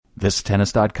This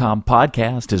Tennis.com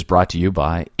podcast is brought to you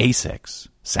by ASICS.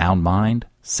 Sound mind,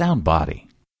 sound body.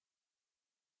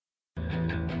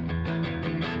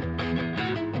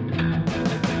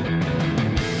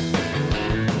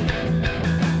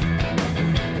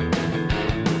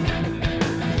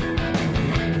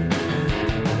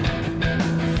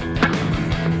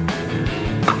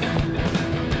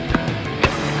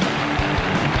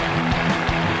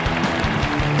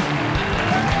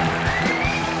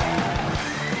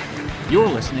 You're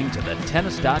listening to the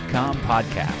Tennis.com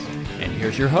podcast, and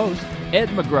here's your host, Ed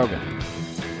McGrogan.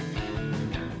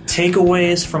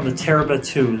 Takeaways from the Terabit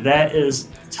 2. That is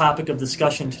the topic of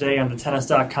discussion today on the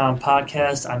Tennis.com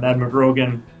podcast. I'm Ed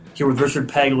McGrogan, here with Richard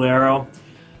Pagliaro.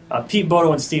 Pete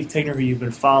Bodo and Steve Tigner, who you've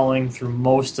been following through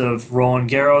most of Roland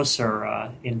Garros,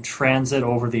 are in transit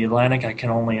over the Atlantic, I can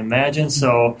only imagine.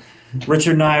 So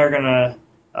Richard and I are going to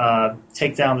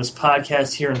take down this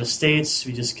podcast here in the States.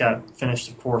 We just got finished,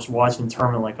 of course, watching the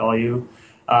tournament like all you.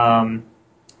 The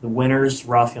winners,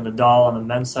 Rafael Nadal on the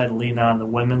men's side, Lena on the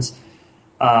women's.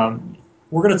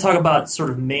 We're going to talk about sort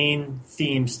of main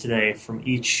themes today from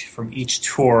each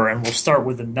tour, and we'll start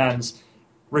with the men's.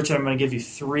 Richard, I'm going to give you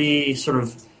three sort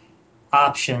of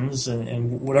options,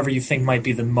 and whatever you think might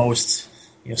be the most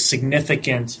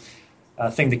significant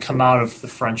thing to come out of the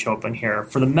French Open here.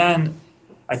 For the men,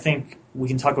 I think we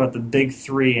can talk about the big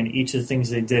three and each of the things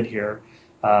they did here.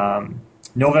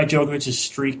 Novak Djokovic's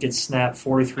streak gets snapped,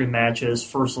 43 matches,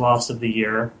 first loss of the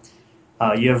year.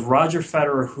 You have Roger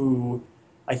Federer, who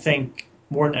I think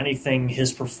more than anything,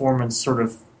 his performance sort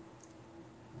of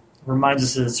reminds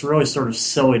us that it's really sort of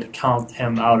silly to count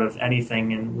him out of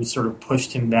anything, and we sort of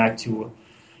pushed him back to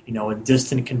a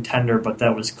distant contender, but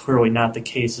that was clearly not the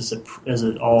case as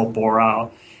it all bore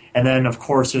out. And then, of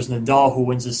course, there's Nadal, who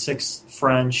wins his sixth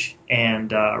French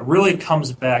and really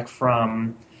comes back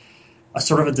from a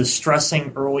sort of a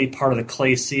distressing early part of the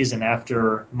clay season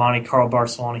after Monte Carlo,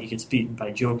 Barcelona. He gets beaten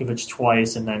by Djokovic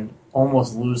twice and then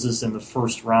almost loses in the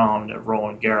first round at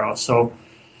Roland Garros. So,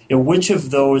 which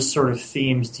of those sort of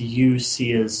themes do you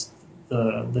see as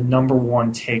the number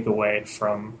one takeaway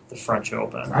from the French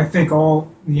Open? I think all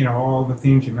the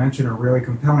themes you mentioned are really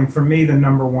compelling. For me, the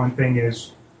number one thing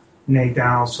is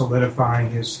Nadal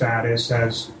solidifying his status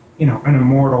as, an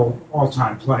immortal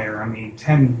all-time player. I mean,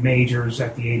 10 majors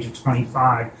at the age of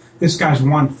 25. This guy's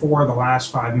won 4 of the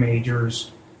last 5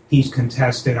 majors. He's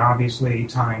contested, obviously,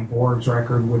 tying Borg's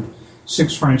record with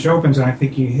 6 French Opens. And I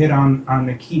think you hit on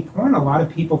the key point. A lot of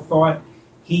people thought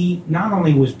he not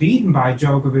only was beaten by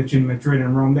Djokovic in Madrid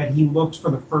and Rome, that he looked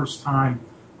for the first time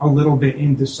a little bit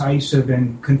indecisive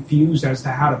and confused as to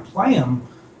how to play him.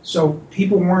 So a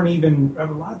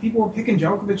lot of people were picking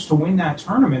Djokovic to win that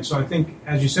tournament. So I think,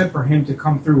 as you said, for him to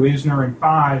come through Isner in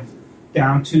 5,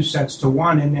 down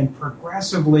 2-1, and then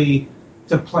progressively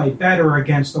to play better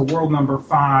against the world number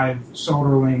 5,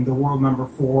 Soderling, the world number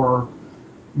 4,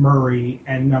 Murray,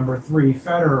 and number 3,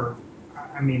 Federer.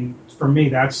 I mean, for me,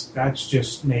 that's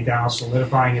just Nadal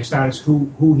solidifying his status,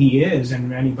 who he is,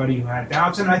 and anybody who had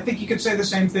doubts. And I think you could say the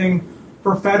same thing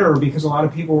for Federer, because a lot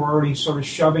of people were already sort of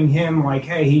shoving him like,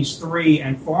 hey, he's 3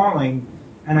 and falling.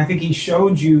 And I think he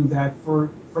showed you that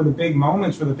for the big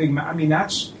moments,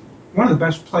 that's one of the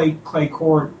best clay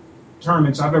court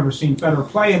tournaments I've ever seen Federer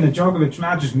play. And the Djokovic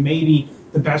match is maybe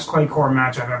the best clay court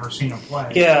match I've ever seen him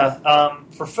play. Yeah,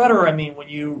 for Federer, I mean, when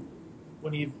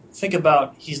you think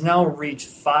about, he's now reached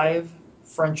 5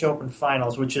 French Open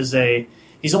finals, which is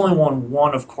he's only won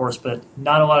 1, of course, but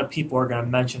not a lot of people are going to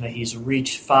mention that he's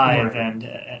reached 5, right. and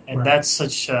right. That's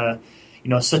such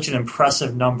such an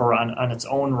impressive number on its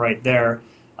own right there.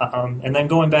 And then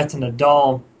going back to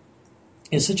Nadal,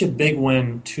 it's such a big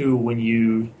win too when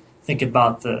you think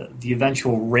about the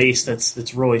eventual race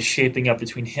that's really shaping up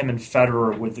between him and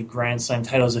Federer with the Grand Slam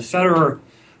titles. If Federer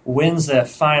wins that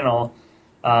final,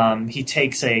 he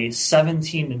takes a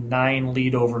 17-9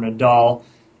 lead over Nadal.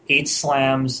 8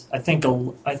 slams. I think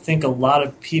a lot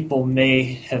of people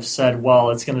may have said,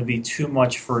 well, it's going to be too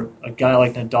much for a guy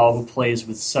like Nadal who plays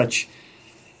with such,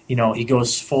 he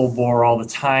goes full bore all the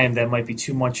time. That might be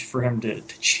too much for him to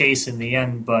chase in the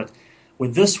end. But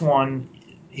with this one,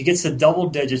 he gets the double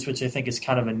digits, which I think is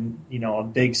kind of a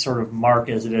big sort of mark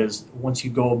as it is. Once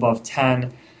you go above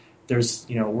 10, there's,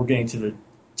 we're getting to the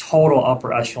total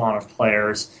upper echelon of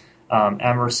players,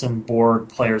 Emerson, Borg,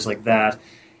 players like that.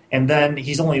 And then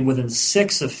he's only within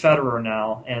 6 of Federer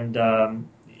now. And,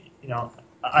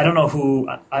 I don't know who.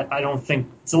 I don't think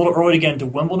it's a little early to get into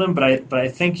Wimbledon, but I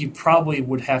think you probably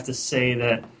would have to say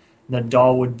that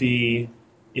Nadal would be,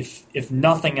 if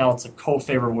nothing else, a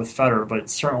co-favorite with Federer. But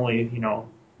it's certainly,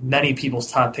 many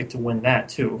people's top pick to win that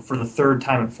too. For the third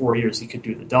time in 4 years, he could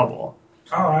do the double.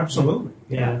 Oh, absolutely.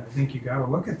 Yeah. I think you got to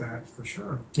look at that for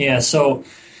sure. Yeah, so,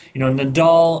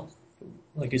 Nadal,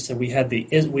 like I said, we had the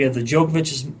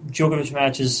Djokovic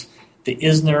matches, the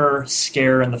Isner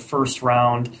scare in the first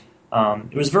round.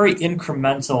 It was very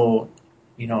incremental,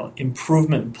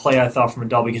 improvement in play, I thought, from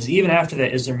Nadal, because even after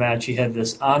that Isner match, he had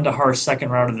this Andahar second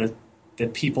round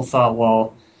that people thought,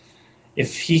 well,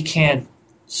 if he can't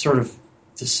sort of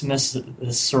dismiss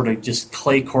this sort of just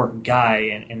clay court guy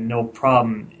and no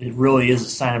problem, it really is a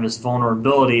sign of his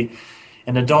vulnerability.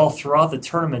 And Nadal throughout the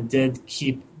tournament did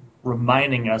keep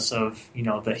reminding us of,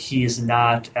 that he is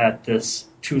not at this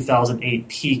 2008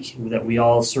 peak that we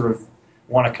all sort of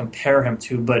want to compare him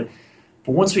to. But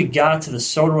once we got to the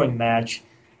Soderling match,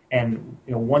 and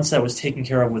once that was taken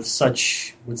care of with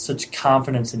such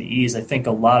confidence and ease, I think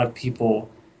a lot of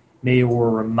people maybe were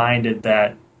reminded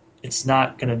that it's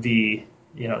not going to be,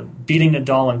 beating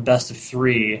Nadal in best of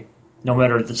three, no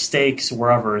matter the stakes,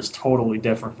 wherever, is totally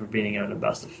different from beating him in a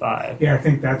best of five. Yeah, I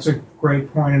think that's a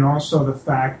great point, and also the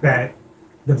fact that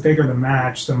the bigger the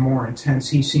match, the more intense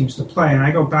he seems to play. And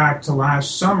I go back to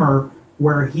last summer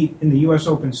where he, in the U.S.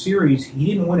 Open Series, he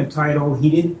didn't win a title.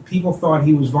 People thought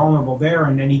he was vulnerable there,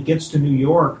 and then he gets to New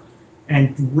York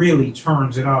and really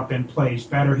turns it up and plays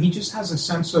better. He just has a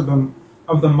sense of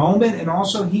the moment, and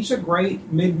also he's a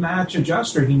great mid-match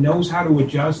adjuster. He knows how to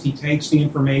adjust. He takes the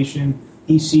information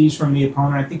he sees from the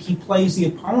opponent. I think he plays the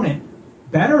opponent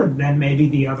better than maybe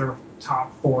the other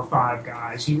top 4 or 5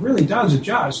 guys. He really does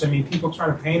adjust. I mean, people try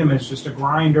to paint him as just a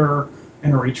grinder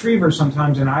and a retriever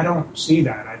sometimes, and I don't see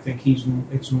that. I think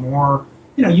it's more,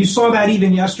 you saw that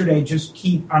even yesterday, just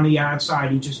keep on the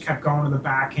outside. He just kept going to the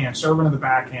backhand, serving to the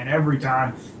backhand every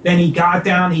time. Then he got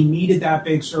down, he needed that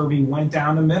big serve, he went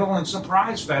down the middle and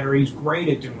surprised Federer. He's great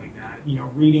at doing that,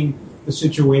 reading the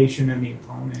situation and the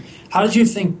opponent. How did you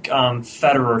think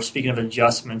Federer, speaking of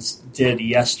adjustments, did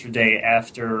yesterday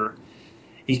after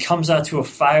he comes out to a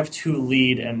 5-2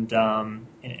 lead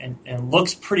and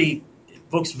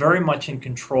looks very much in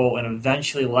control, and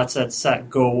eventually lets that set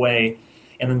go away?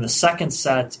 And then the second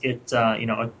set, it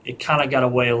kind of got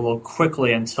away a little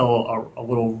quickly until a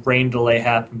little rain delay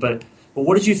happened. But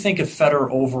what did you think of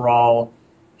Federer overall,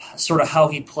 sort of how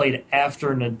he played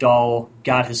after Nadal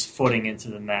got his footing into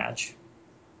the match?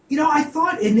 I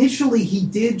thought initially he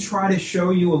did try to show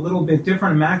you a little bit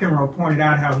different. McEnroe pointed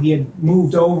out how he had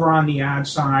moved over on the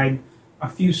outside a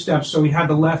few steps, so he had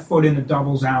the left foot in the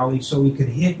doubles alley so he could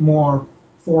hit more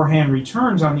forehand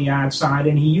returns on the outside,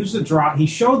 and he used the drop. He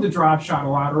showed the drop shot a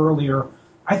lot earlier.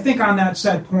 I think on that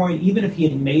set point, even if he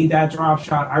had made that drop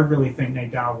shot, I really think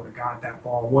Nadal would have got that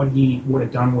ball. What he would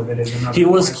have done with it is another He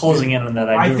was question. closing in on that.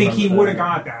 I think he would have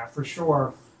got that for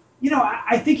sure.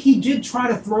 I think he did try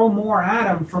to throw more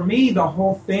at him. For me, the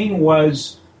whole thing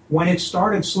was when it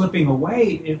started slipping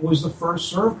away, it was the first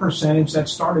serve percentage that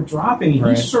started dropping.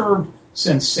 Right. He served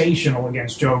sensational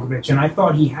against Djokovic, and I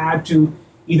thought he had to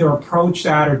either approach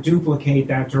that or duplicate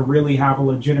that to really have a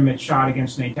legitimate shot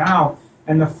against Nadal.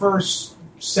 And the first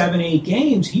 7-8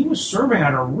 games, he was serving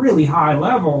at a really high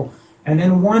level. And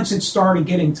then once it started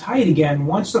getting tight again,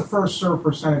 once the first serve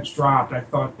percentage dropped, I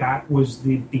thought that was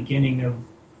the beginning of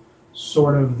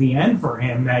sort of the end for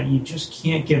him, that you just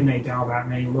can't give Nadal that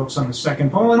many looks on the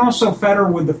second ball. And also Federer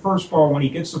with the first ball, when he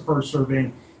gets the first serve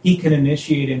in, he can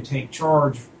initiate and take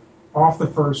charge off the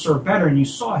first serve better. And you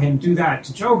saw him do that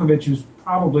to Djokovic, who's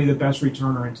probably the best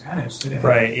returner in tennis today.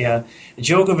 Right, yeah.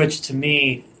 Djokovic, to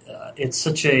me, I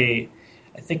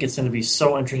think it's going to be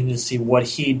so interesting to see what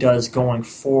he does going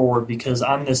forward, because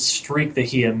on this streak that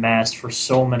he amassed for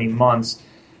so many months,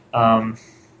 I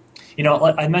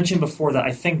mentioned before that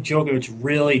I think Djokovic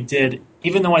really did,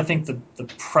 even though I think the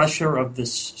pressure of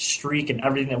this streak and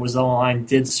everything that was on the line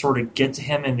did sort of get to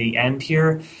him in the end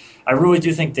here, I really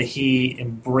do think that he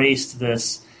embraced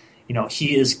this.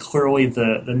 He is clearly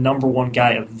the number one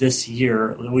guy of this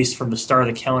year, at least from the start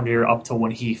of the calendar year up to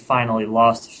when he finally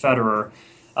lost to Federer.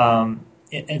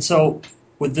 And so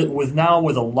with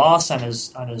a loss on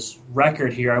his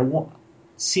record here,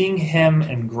 seeing him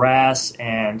in grass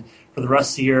and for the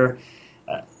rest of the year,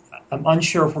 I'm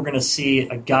unsure if we're going to see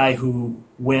a guy who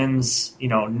wins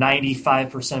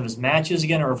 95% of his matches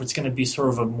again, or if it's going to be sort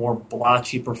of a more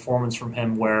blotchy performance from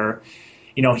him where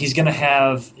he's going to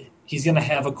have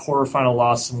a quarterfinal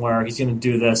loss somewhere. He's going to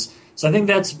do this. So I think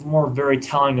that's more very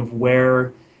telling of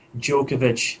where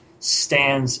Djokovic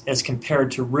stands as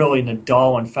compared to really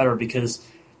Nadal and Federer, because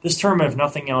this tournament, if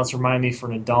nothing else, reminded me for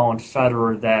Nadal and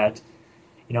Federer that,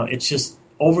 it's just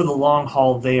over the long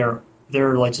haul, they're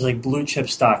just like blue chip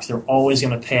stocks. They're always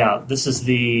going to pay out. This is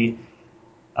the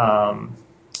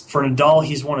For Nadal,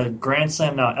 he's won a Grand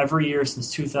Slam now every year since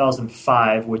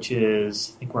 2005, which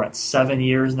is, I think we're at 7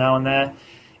 years now in that.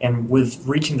 And with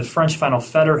reaching the French final,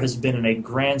 Federer has been in a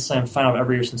Grand Slam final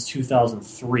every year since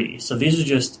 2003. So these are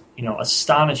just,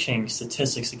 astonishing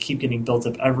statistics that keep getting built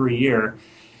up every year.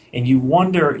 And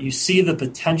you see the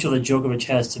potential that Djokovic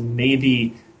has to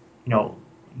maybe,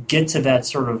 get to that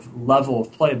sort of level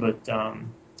of play, but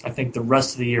I think the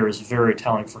rest of the year is very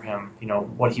telling for him,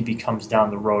 what he becomes down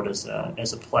the road as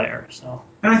a player. So,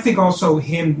 and I think also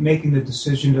him making the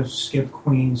decision to skip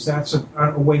Queens, that's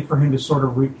a way for him to sort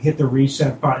of hit the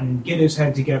reset button, get his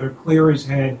head together, clear his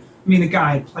head. I mean, the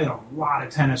guy had played a lot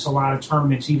of tennis, a lot of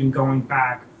tournaments, even going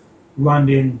back,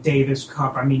 London, Davis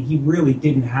Cup. I mean, he really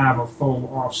didn't have a full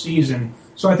off season.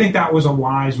 So I think that was a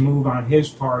wise move on his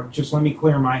part. Just let me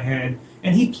clear my head.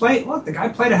 And the guy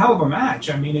played a hell of a match.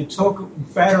 I mean, it took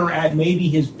Federer at maybe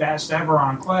his best ever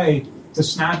on clay to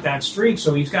snap that streak,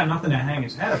 so he's got nothing to hang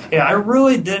his head about. Yeah, I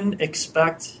really didn't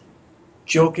expect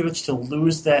Djokovic to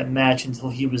lose that match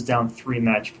until he was down 3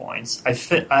 match points. He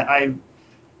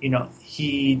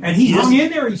hung in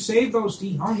there. He saved those.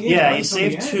 He hung in. Yeah, right he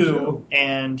saved 2,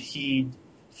 and he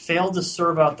failed to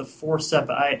serve out the 4th set.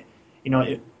 But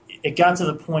it got to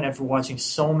the point after watching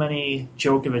so many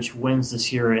Djokovic wins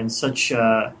this year in such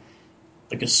a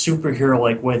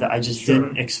superhero-like way that I just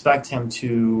didn't expect him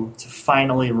to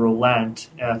finally relent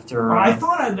after. I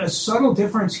thought a subtle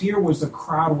difference here was the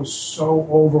crowd was so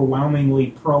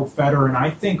overwhelmingly pro-Federer, and I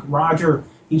think Roger,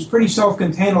 he's pretty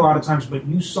self-contained a lot of times, but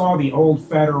you saw the old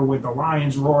Federer with the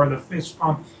lion's roar, the fist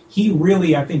pump. He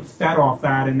really, I think, fed off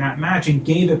that in that match and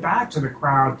gave it back to the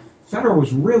crowd. Federer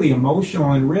was really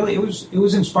emotional, and really it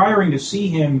was inspiring to see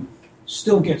him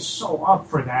still get so up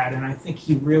for that, and I think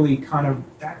he really kind of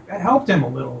that helped him a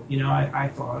little, I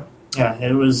thought. Yeah,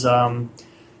 it was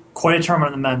quite a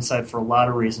tournament on the men's side for a lot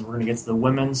of reasons. We're going to get to the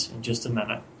women's in just a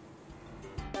minute.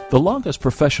 The longest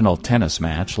professional tennis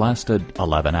match lasted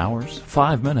 11 hours,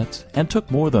 5 minutes, and took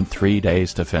more than 3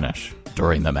 days to finish.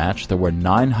 During the match, there were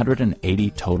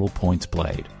 980 total points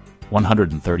played,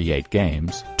 138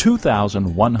 games,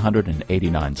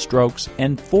 2,189 strokes,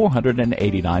 and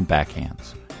 489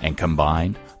 backhands. And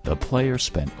combined, the players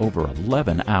spent over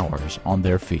 11 hours on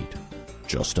their feet.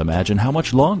 Just imagine how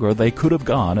much longer they could have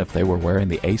gone if they were wearing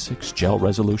the ASICS Gel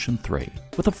Resolution 3,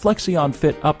 with a Flexion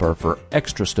Fit upper for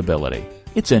extra stability.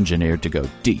 It's engineered to go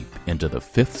deep into the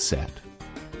 5th set.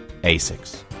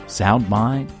 ASICS. Sound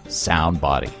mind, sound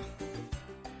body.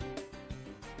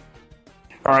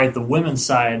 All right, the women's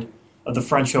side of the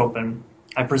French Open,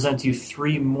 I present to you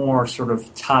 3 more sort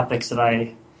of topics that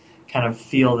I kind of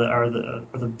feel that are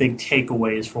the big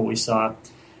takeaways for what we saw.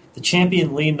 The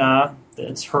champion Li Na,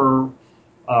 it's her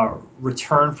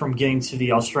return from getting to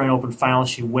the Australian Open final.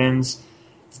 She wins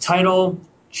the title,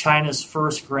 China's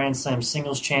first Grand Slam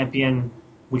singles champion.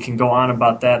 We can go on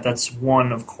about that. That's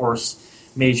one, of course,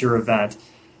 major event.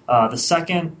 The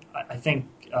second, I think,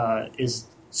 is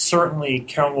certainly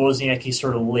Caroline Wozniacki's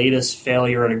sort of latest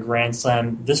failure at a Grand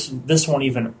Slam. This one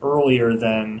even earlier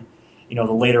than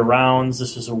the later rounds.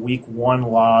 This was a week 1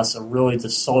 loss, a really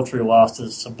desultory loss to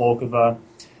Cibulkova.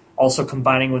 Also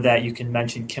combining with that, you can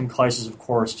mention Kim Clijsters, of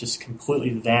course, just completely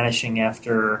vanishing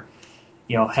after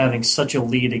having such a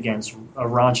lead against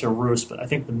Arantxa Rus. But I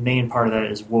think the main part of that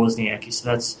is Wozniacki. So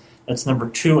that's number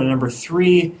 2. And number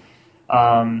 3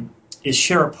 is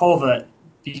Sharapova,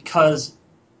 because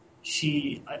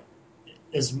she,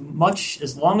 as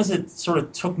long as it sort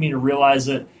of took me to realize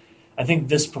it, I think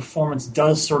this performance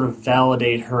does sort of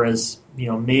validate her as,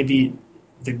 maybe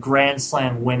the Grand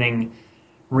Slam winning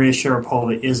Maria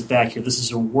Sharapova is back here. This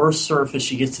is her worst surface.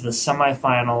 She gets to the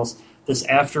semifinals, this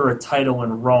after a title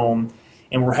in Rome,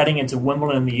 and we're heading into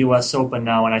Wimbledon and the U.S. Open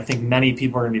now, and I think many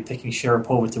people are going to be picking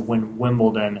Sharapova to win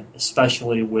Wimbledon,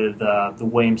 especially with the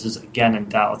Williamses again in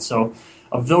doubt. So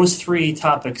of those 3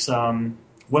 topics,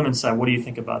 women's side, what do you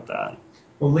think about that?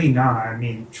 Well, Li Na,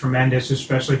 tremendous,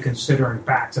 especially considering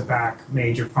back-to-back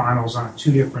major finals on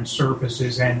 2 different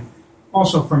surfaces. And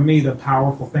also, for me, the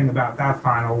powerful thing about that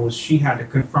final was she had to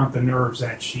confront the nerves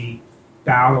that she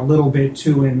bowed a little bit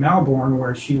to in Melbourne,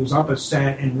 where she was up a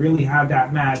set and really had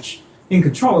that match in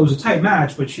control. It was a tight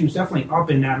match, but she was definitely up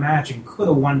in that match and could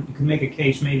have won. You can make a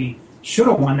case maybe should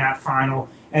have won that final.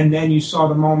 And then you saw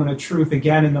the moment of truth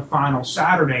again in the final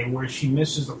Saturday, where she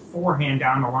misses a forehand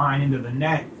down the line into the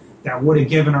net that would have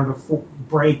given her the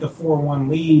break, the 4-1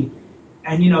 lead.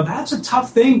 And, that's a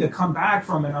tough thing to come back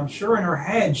from. And I'm sure in her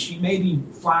head she maybe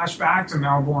flashed back to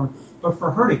Melbourne. But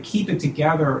for her to keep it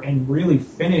together and really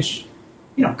finish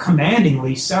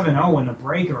commandingly 7-0 in the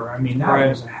breaker. I mean, that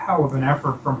was a hell of an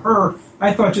effort from her.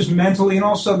 I thought just mentally, and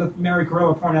also that Mary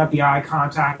Carrillo pointed out the eye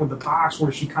contact with the box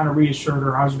where she kind of reassured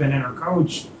her husband and her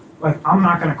coach, like, I'm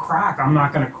not going to crack, I'm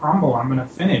not going to crumble, I'm going to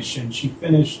finish. And she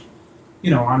finished,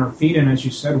 on her feet. And as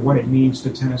you said, what it means to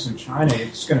tennis in China,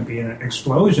 it's going to be an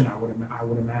explosion, I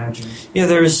would imagine. Yeah,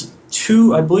 there's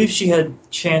two, I believe she had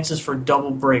chances for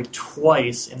double break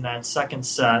twice in that second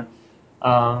set.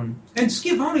 And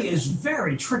Schiavone is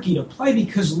very tricky to play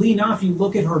because Li Na, if you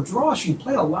look at her draw, she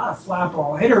played a lot of flat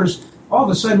ball hitters. All of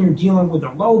a sudden, you're dealing with the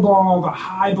low ball, the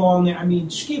high ball. I mean,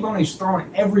 Schiavone's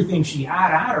throwing everything she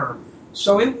had at her.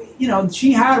 So,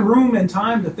 she had room and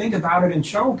time to think about it and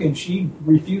choke, and she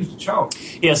refused to choke.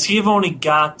 Yeah, Schiavone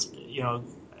got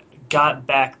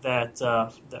back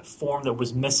that form that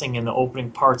was missing in the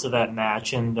opening parts of that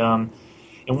match. And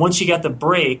once she got the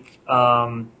break,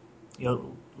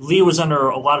 Lee was under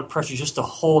a lot of pressure just to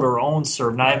hold her own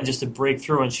serve, not even just to break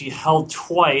through, and she held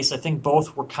twice. I think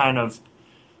both were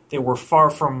they were far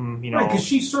from, Right, because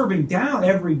she's serving down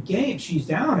every game. She's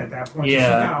down at that point. Yeah. So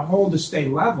she's got to hold to stay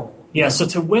level. Yeah, so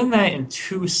to win that in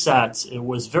 2 sets, it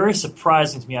was very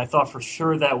surprising to me. I thought for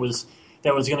sure that was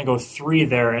going to go 3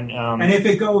 there. And if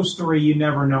it goes 3, you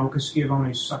never know because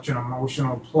Schiavone's such an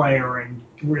emotional player and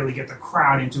really get the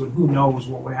crowd into it. Who knows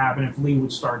what would happen if Lee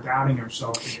would start doubting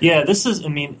herself again. Yeah,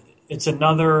 it's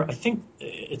another, I think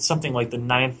it's something like the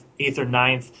 8th or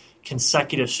 9th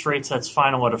consecutive straight sets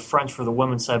final at a French for the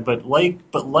women's side. But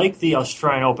like the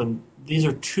Australian Open, those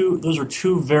are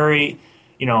two very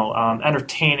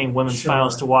entertaining women's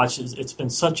finals to watch. It's been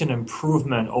such an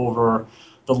improvement over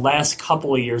the last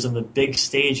couple of years in the big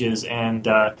stages, and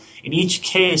in each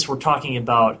case we're talking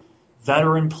about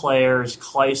veteran players,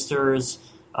 Clijsters,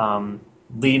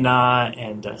 Li Na,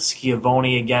 and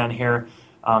Schiavone again here,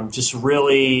 just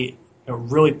really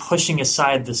pushing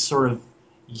aside this sort of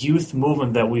youth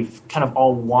movement that we've kind of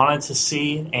all wanted to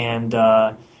see, and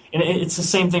it's the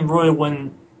same thing really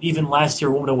when even last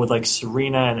year Wimbledon with like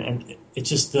Serena, and it's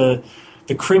just the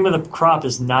cream of the crop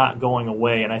is not going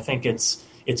away, and I think it's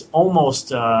almost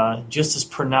just as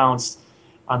pronounced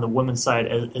on the women's side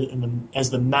as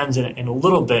the men's, and a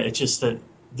little bit. It's just that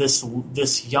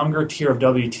this younger tier of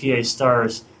WTA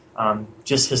stars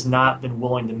just has not been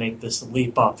willing to make this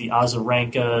leap up. The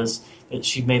Azarenkas, that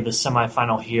she made the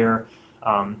semifinal here.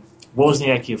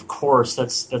 Wozniacki, of course,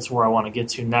 that's where I want to get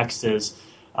to next is,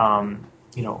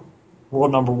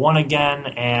 world number 1 again,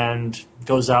 and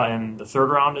goes out in the 3rd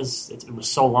round. It was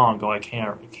so long ago I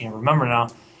can't remember now.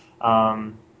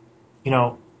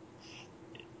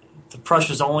 The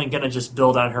pressure's only going to just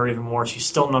build on her even more. She's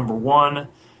still number 1.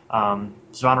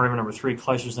 Zvonareva number 3,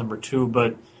 Clijsters number 2.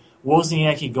 But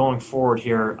Wozniacki going forward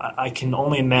here, I can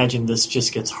only imagine this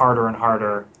just gets harder and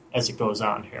harder as it goes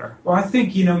on here. Well, I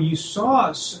think, you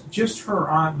saw just her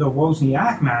on the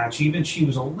Wozniak match. Even she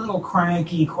was a little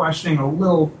cranky, questioning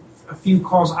a few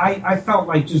calls. I felt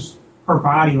like just her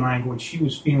body language, she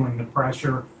was feeling the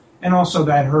pressure. And also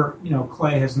that her,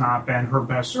 clay has not been her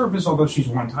best service, although she's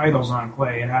won titles on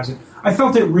clay. It hasn't. I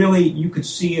felt it really, you could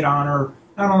see it on her,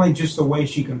 not only just the way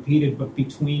she competed, but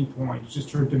between points, just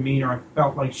her demeanor. I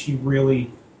felt like she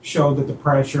really showed that the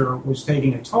pressure was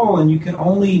taking a toll, and you can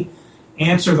only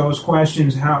answer those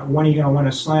questions, when are you going to win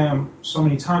a slam, so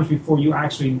many times before you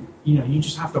actually, you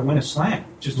just have to win a slam.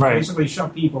 Just to basically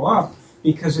shut people up,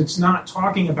 because it's not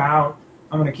talking about,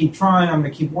 I'm going to keep trying, I'm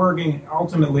going to keep working.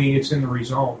 Ultimately, it's in the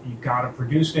result. You've got to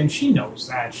produce it, and she knows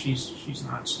that. She's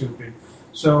not stupid.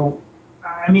 So,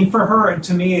 I mean, for her,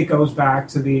 to me, it goes back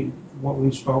to what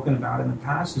we've spoken about in the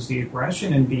past, is the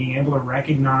aggression and being able to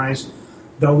recognize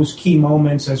those key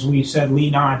moments, as we said,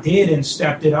 Li Na did and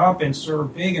stepped it up and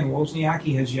served big, and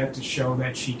Wozniacki has yet to show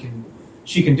that she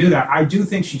can do that. I do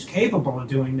think she's capable of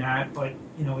doing that, but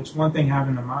it's one thing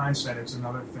having the mindset; it's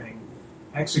another thing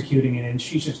executing it. And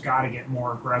she's just got to get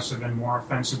more aggressive and more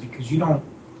offensive, because you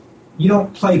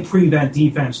don't play prevent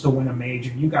defense to win a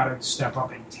major. You got to step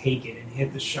up and take it and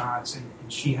hit the shots, and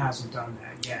she hasn't done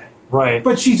that yet. Right.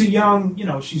 But she's a young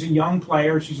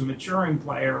player. She's a maturing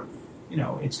player.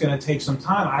 It's going to take some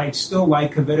time. I still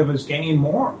like Kvitova's game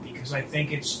more, because I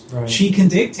think she can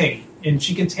dictate and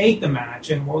she can take the match,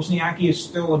 and Wozniacki is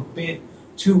still a bit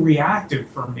too reactive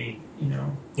for me.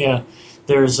 Yeah,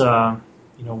 there's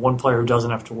one player who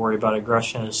doesn't have to worry about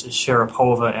aggression is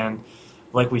Sharapova, and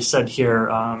like we said here,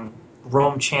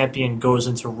 Rome champion goes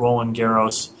into Roland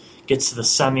Garros, gets to the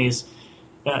semis.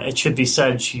 It should be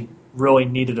said she really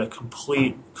needed a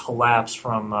complete collapse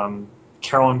from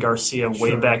Caroline Garcia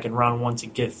way back in round 1 to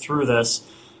get through this.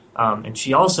 And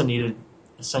she also needed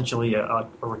essentially a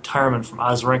retirement from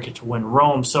Azarenka to win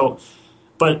Rome. So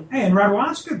But hey, and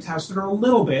Radwanska tested her a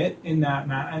little bit in that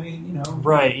match. I mean, you know.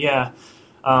 Right, yeah.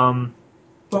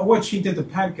 But what she did to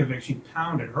Petkovic, she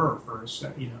pounded her for a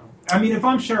set, you know. I mean, if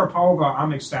I'm Sharapova,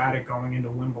 I'm ecstatic going into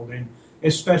Wimbledon,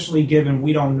 especially given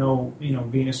we don't know, you know,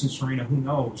 Venus and Serena, who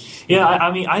knows? Yeah,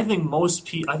 I mean, I think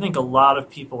I think a lot of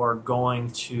people are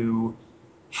going to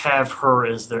have her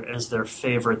as their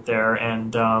favorite there,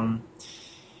 and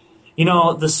you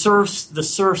know, the serve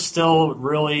still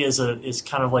really is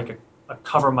kind of like a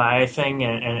cover my eye thing,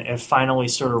 and it finally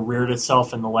sort of reared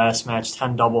itself in the last match,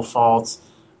 10 double faults.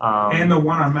 And the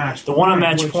one on match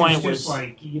point was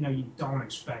like, you know, you don't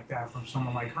expect that from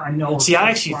someone like her. I know. I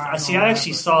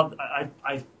actually saw.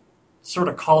 I sort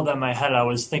of called that in my head. I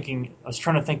was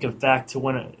trying to think of back to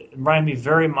when it reminded me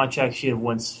very much actually of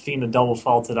when Safina double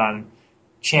faulted on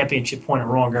championship point at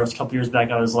Roland Garros a couple years back.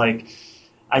 I was like,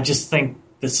 I just think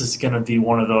this is going to be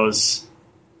one of those,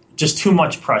 just too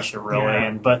much pressure, really,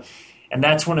 yeah. and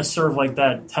that's when a serve like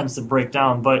that tends to break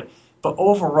down. But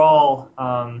overall.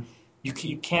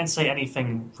 You can't say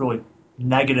anything really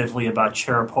negatively about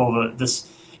Sharapova. This,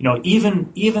 you know,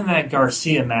 even that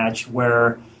Garcia match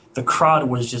where the crowd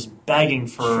was just begging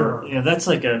for, sure. You know, that's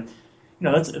like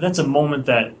that's a moment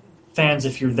that fans,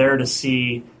 if you're there to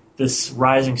see this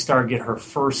rising star get her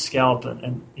first scalp,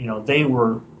 and you know they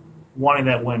were wanting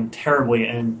that win terribly,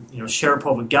 and you know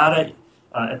Sharapova got it.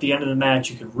 At the end of the match,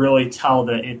 you could really tell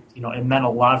that it meant a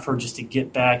lot for her just to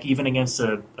get back, even against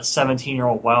a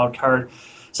 17-year-old wild card.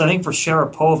 So I think for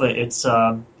Sharapova, it's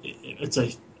a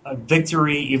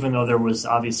victory, even though there was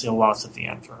obviously a loss at the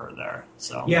end for her there.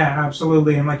 So yeah,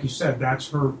 absolutely, and like you said, that's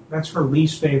her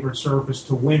least favorite surface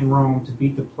to win Rome, to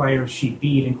beat the players she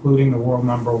beat, including the world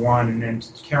number one, and then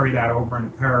to carry that over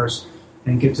into Paris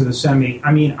and get to the semi.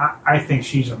 I mean, I think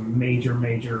she's a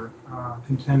major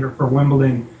contender for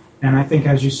Wimbledon. And I think,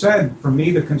 as you said, for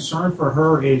me, the concern for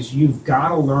her is you've got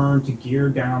to learn to gear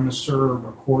down the serve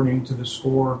according to the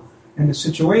score and the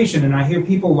situation. And I hear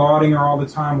people lauding her all the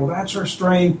time. Well, that's her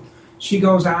strength. She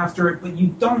goes after it. But you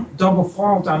don't double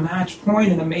fault on match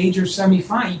point in a major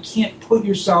semifinal. You can't put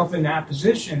yourself in that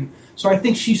position. So I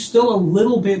think she's still a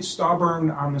little bit stubborn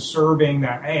on the serving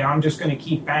that, hey, I'm just going to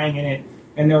keep banging it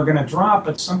and they're going to drop.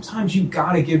 But sometimes you've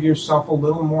got to give yourself a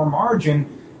little more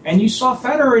margin. And you saw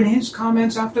Federer in his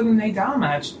comments after the Nadal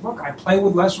match. Look, I play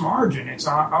with less margin. It's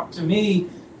up to me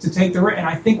to take the risk. And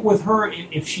I think with her,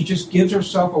 if she just gives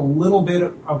herself a little bit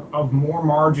of more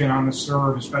margin on the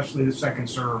serve, especially the second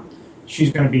serve,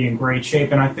 she's going to be in great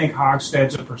shape. And I think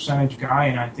Hogstad's a percentage guy,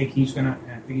 and I think he's going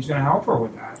to help her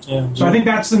with that. Yeah. So I think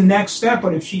that's the next step.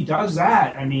 But if she does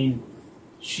that, I mean,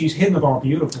 she's hitting the ball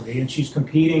beautififully, and she's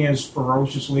competing as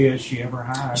ferociously as she ever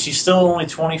has. She's still only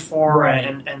 24, right,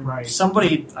 and right.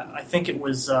 Somebody, I think it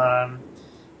was can't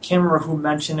remember who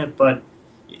mentioned it, but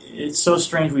it's so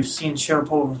strange. We've seen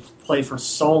Sharapova play for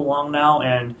so long now,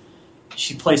 and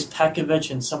she plays Petkovic,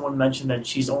 and someone mentioned that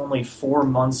she's only 4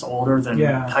 months older than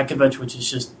Petkovic, which is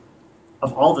just,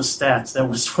 of all the stats, that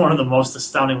was one of the most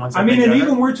astounding ones. I mean, and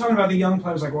even we're talking about the young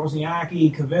players like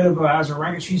Wozniacki, Kvitova,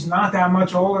 Azarenka. She's not that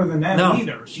much older than them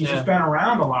either. She's just been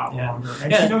around a lot longer,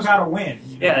 and she knows how to win.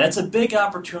 Yeah, it's a big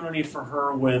opportunity for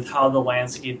her with how the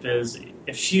landscape is.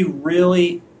 If she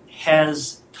really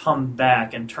has come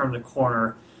back and turned the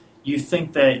corner, you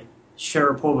think that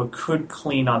Sharapova could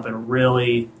clean up and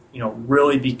really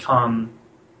become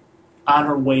on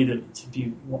her way to be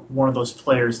one of those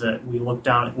players that we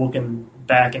looking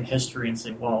back in history and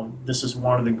say, well, this is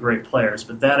one of the great players.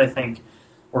 But that, I think,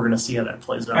 we're going to see how that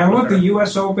plays out. And look, the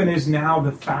U.S. Open is now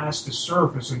the fastest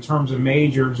surface in terms of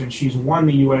majors, and she's won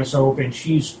the U.S. Open.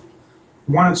 She's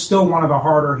still one of the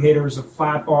harder hitters of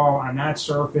flat ball on that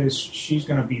surface. She's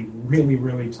going to be really,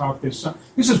 really tough. This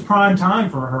is prime time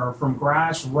for her, from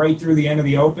grass right through the end of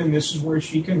the Open. This is where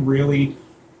she can really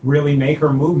make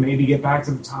her move, maybe get back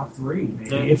to the top three,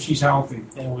 if she's healthy.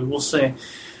 Yeah, we will see.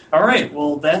 All right,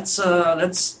 well, that's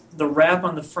the wrap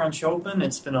on the French Open.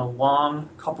 It's been a long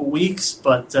couple weeks,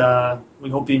 but we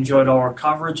hope you enjoyed all our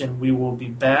coverage, and we will be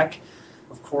back,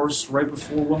 of course, right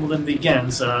before Wimbledon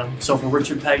begins. So for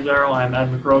Richard Pagliaro, I'm Ed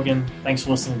McGrogan. Thanks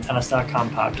for listening to Tennis.com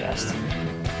podcast.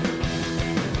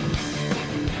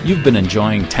 You've been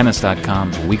enjoying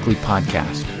Tennis.com's weekly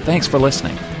podcast. Thanks for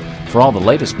listening. For all the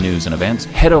latest news and events,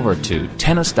 head over to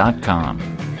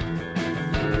Tennis.com.